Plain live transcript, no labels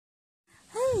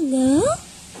Hello?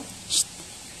 Shh.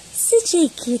 Such a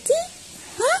cutie?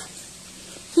 Huh?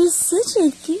 You're such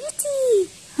a cutie.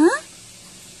 Huh?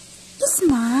 You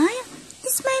smile. You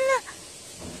smile now.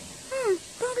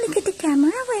 Don't look at the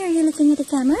camera. Why are you looking at the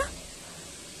camera?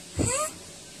 Huh?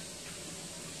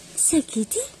 So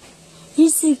cutie? You're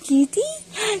so cutie?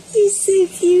 You're so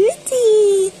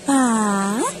cutie.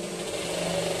 Ah.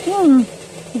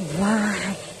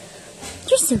 Why?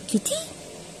 You're so cutie.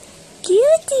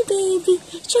 Cutie baby.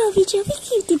 Chubby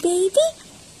cutie baby.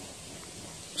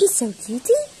 You're so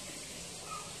cutie.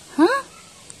 Huh?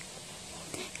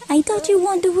 I thought you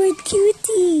want the word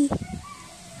cutie.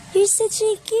 You're such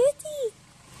a cutie.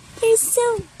 You're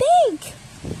so big.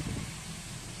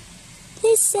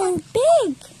 You're so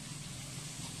big.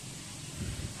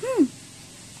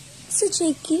 Such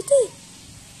a cutie.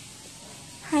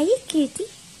 Hi, cutie.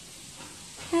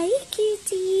 Hi,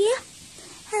 cutie.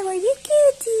 How are you,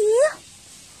 cutie?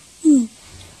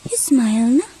 You smile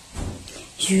now.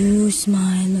 You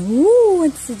smile now. Ooh,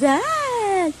 what's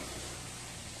that?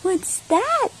 What's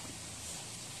that?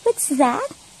 What's that?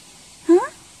 Huh?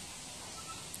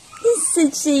 You're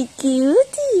such a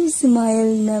cutie. You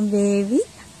smile now, baby.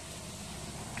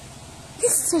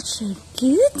 You're such a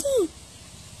cutie.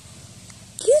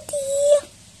 Cutie.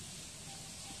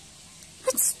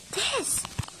 What's this?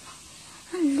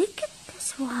 Oh, look at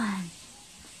this one.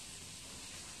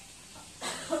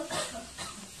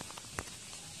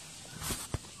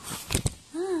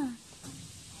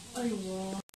 Ay, wow.